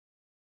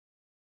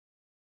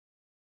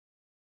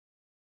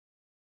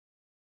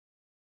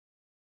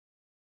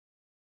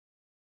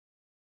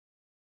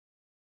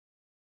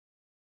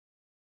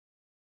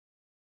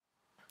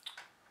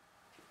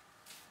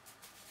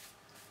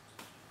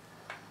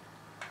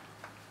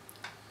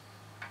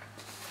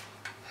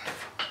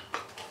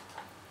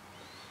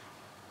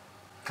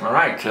All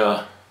right,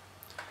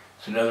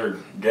 it's another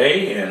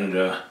day, and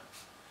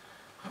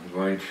I'm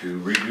going to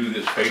redo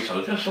this face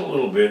just a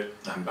little bit.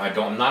 I'm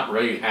not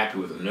really happy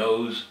with the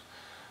nose.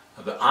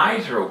 The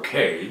eyes are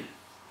okay,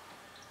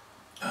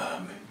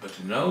 but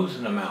the nose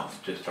and the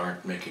mouth just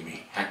aren't making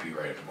me happy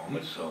right at the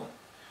moment. So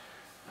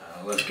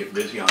let's get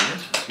busy on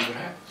this and see what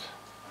happens.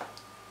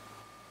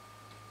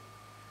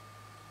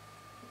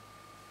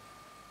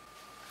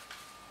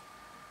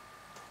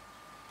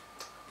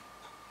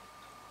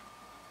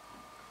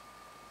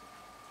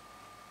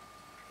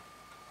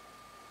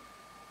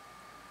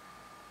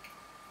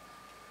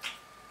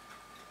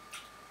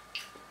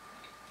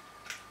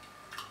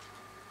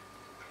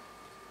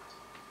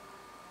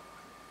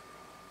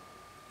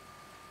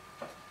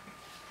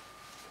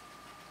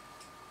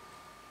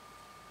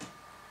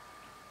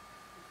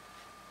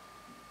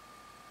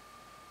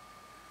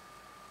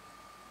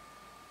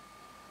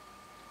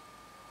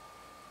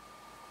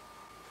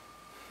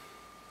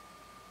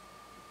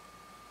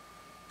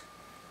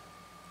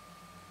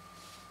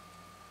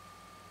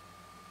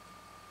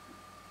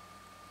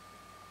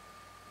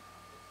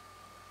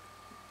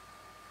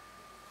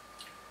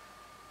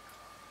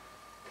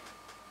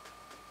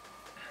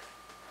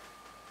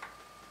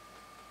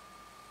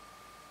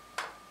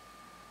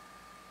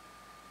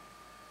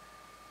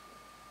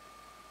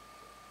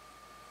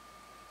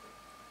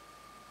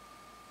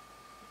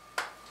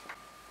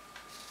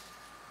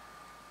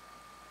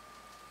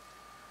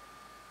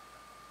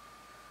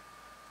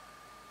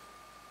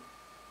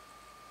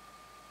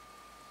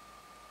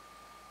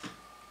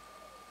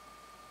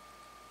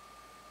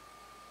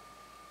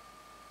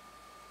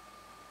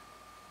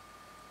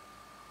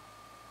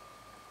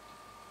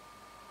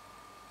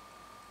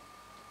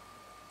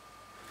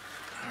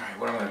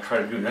 What I'm going to try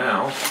to do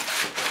now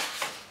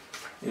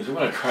is I'm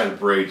going to try the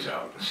braids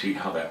out and see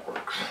how that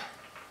works.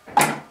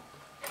 And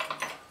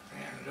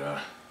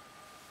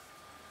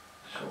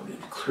so we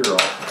need to clear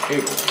off the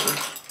table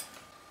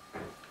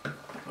here.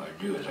 What I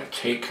do is I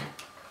take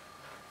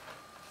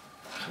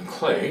some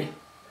clay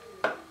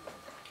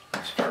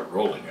and start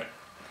rolling it.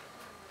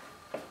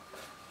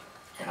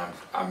 And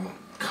I'm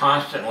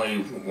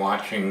constantly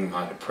watching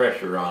the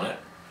pressure on it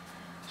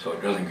so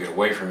it doesn't get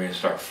away from me and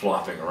start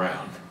flopping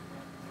around.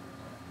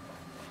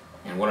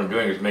 And what I'm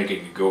doing is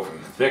making it go from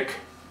thick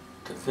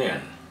to thin.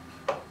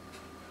 Now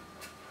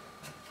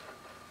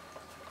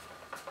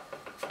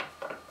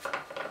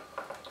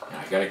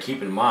I got to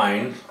keep in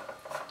mind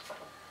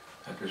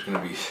that there's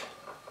going to be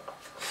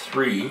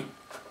 3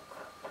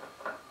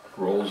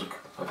 rolls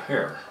of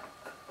hair.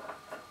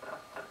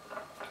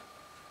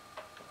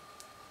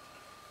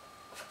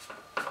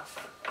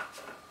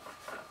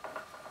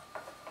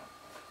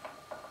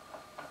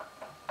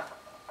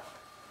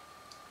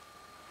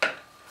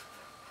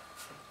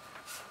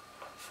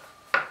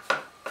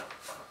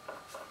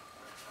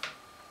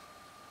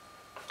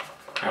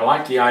 I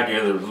like the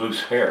idea of the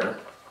loose hair,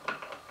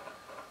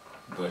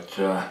 but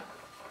I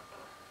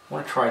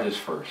want to try this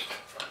first.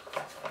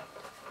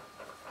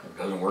 If it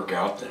doesn't work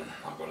out, then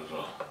I'll go to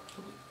the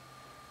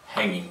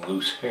hanging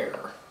loose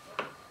hair.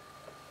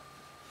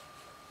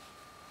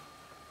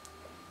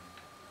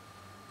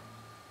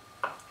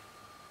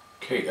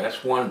 Okay,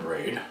 that's one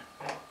braid,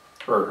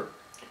 or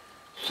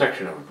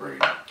section of a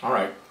braid. All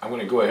right, I'm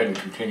going to go ahead and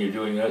continue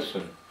doing this,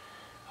 and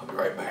I'll be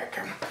right back.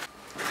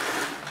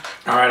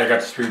 Alright, I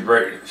got 3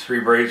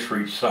 braids for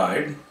each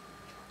side,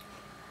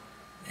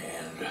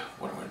 and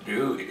what I'm going to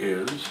do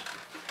is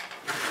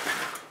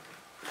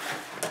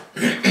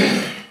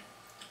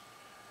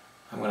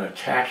I'm going to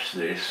attach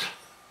this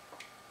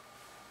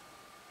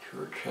to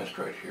her chest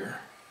right here.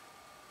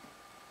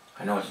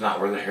 I know it's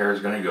not where the hair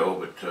is going to go,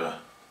 but got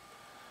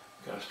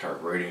to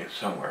start braiding it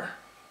somewhere.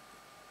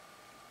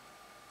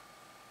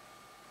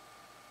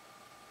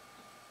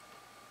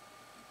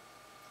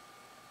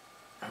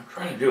 I'm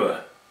trying to do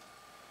a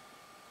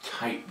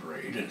tight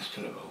braid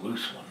instead of a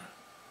loose one.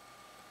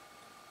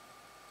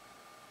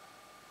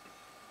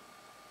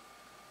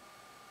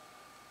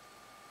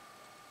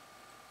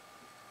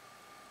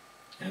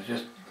 And it's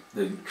just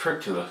the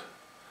trick to the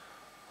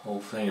whole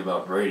thing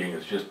about braiding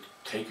is just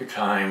take your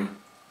time.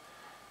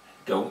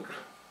 Don't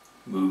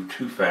move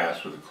too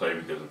fast with the clay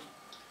because the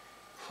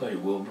clay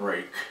will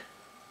break.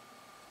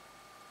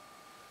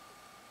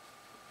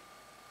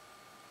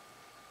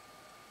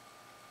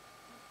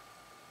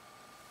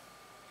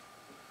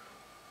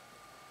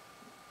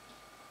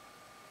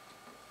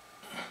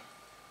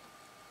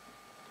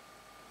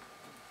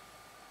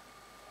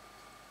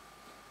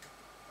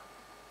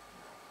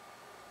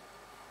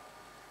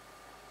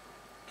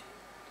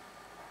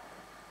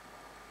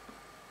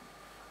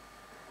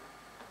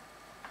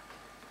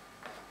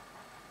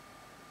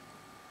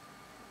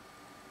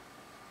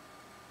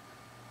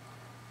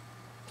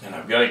 And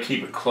I've got to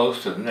keep it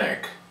close to the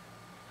neck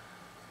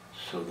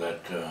so that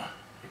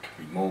it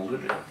can be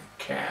molded and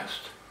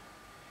cast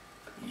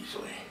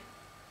easily.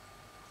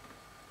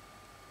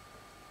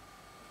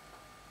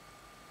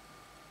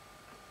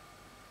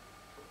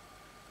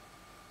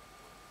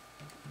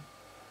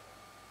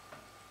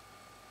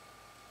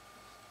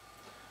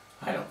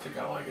 I I don't think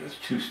I like it. It's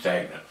too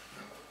stagnant.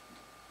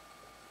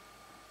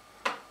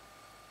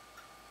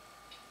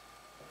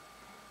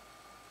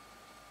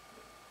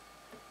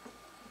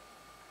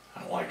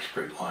 I don't like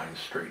straight lines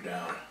straight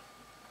down.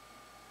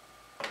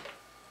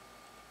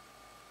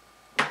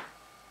 Let's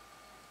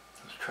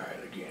try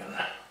it again.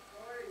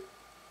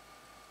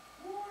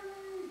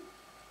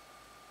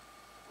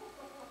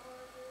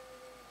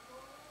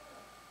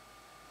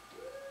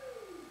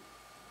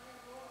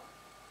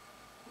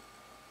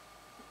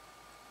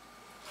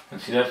 And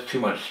see, that's too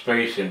much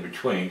space in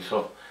between,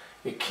 so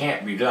it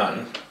can't be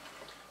done.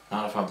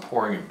 Not if I'm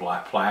pouring in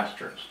black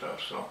plaster and stuff,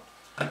 so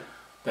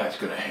that's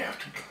going to have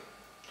to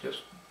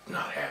just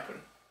not happen.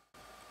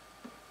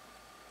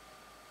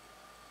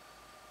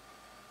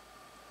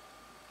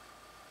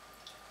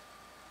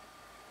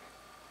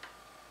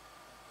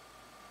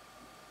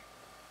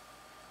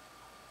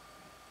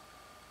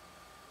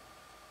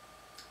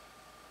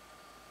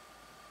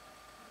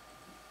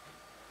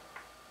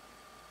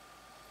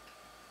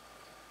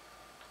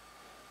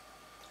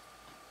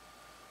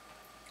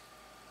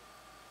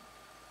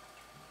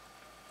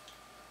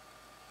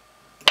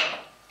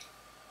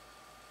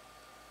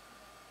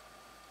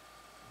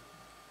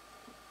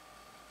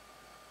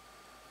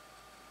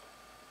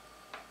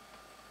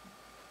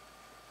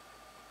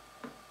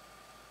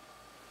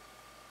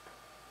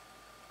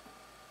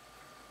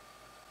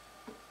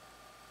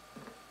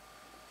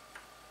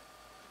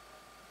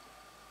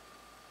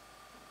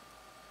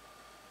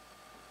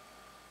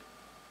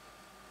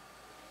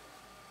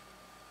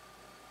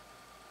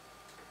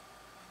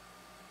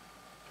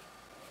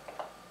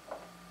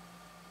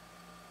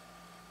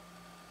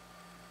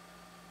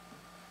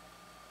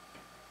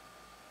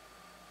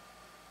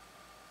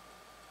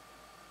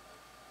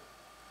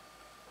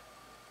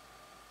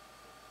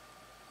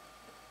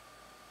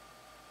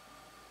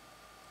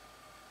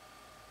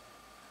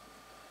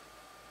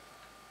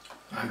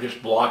 I'm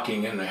just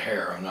blocking in the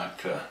hair. I'm not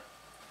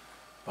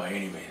by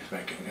any means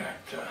making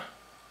that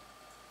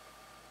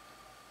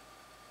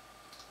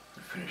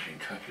the finishing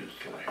touches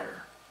to the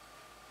hair.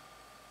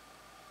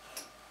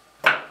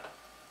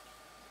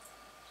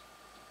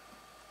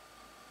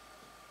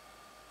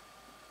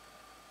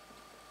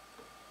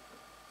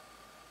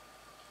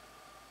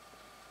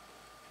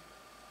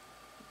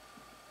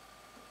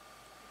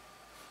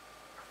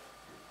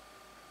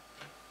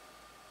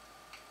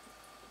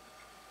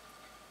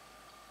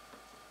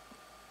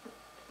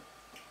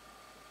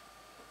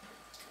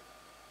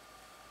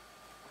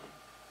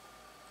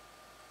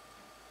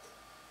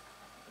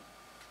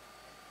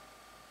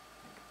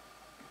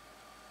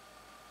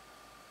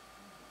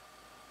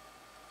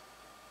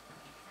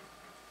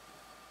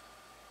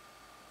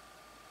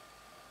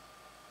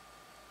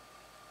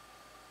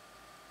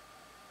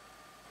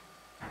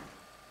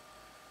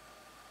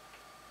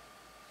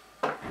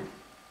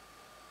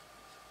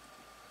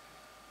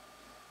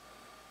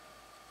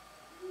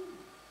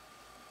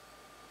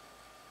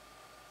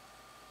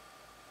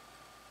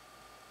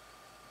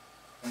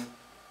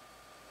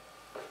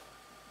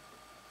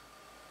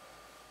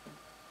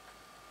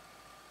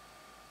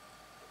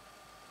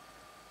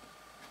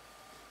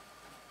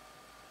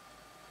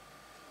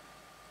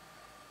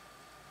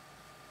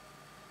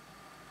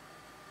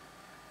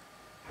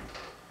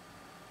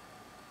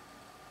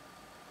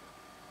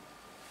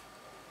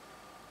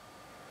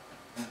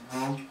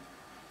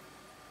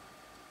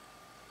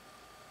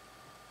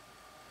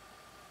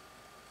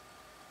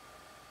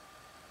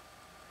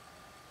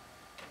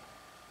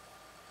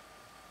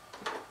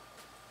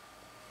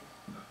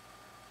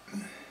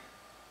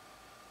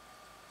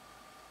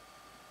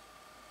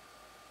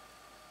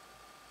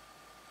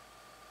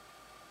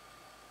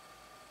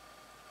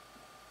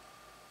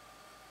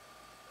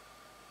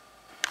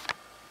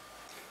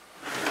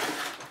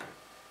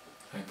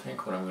 I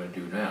think what I'm going to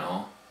do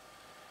now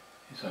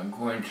is I'm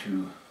going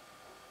to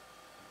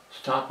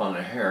stop on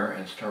the hair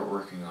and start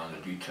working on the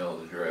detail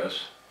of the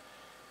dress,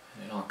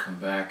 and then I'll come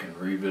back and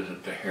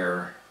revisit the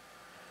hair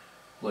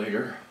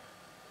later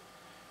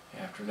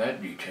after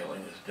that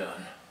detailing is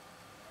done.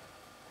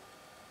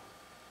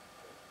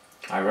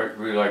 I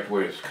really like the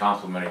way it's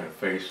complementing the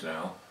face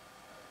now,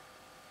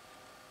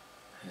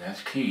 and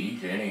that's key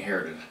to any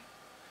hairdo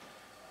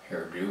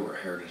or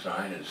hair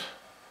design, is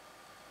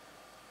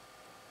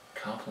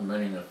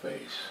complementing the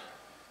face.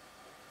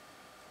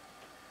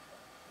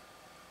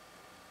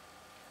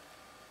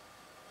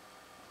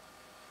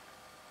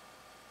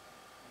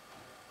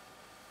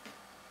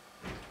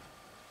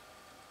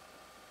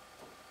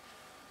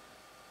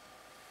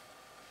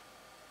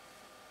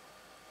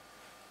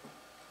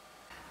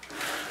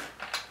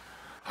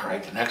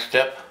 Alright, the next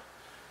step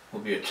will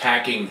be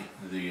attacking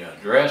the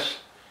dress,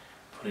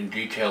 putting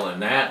detail in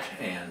that,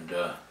 and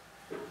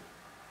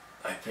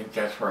I think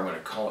that's where I'm going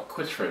to call it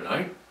quits for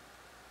tonight.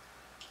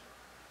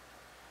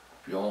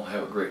 You all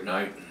have a great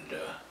night, and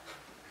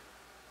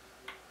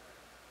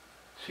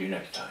see you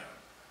next time.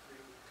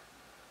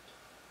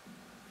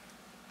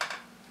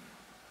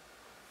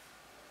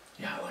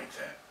 Yeah, I like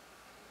that.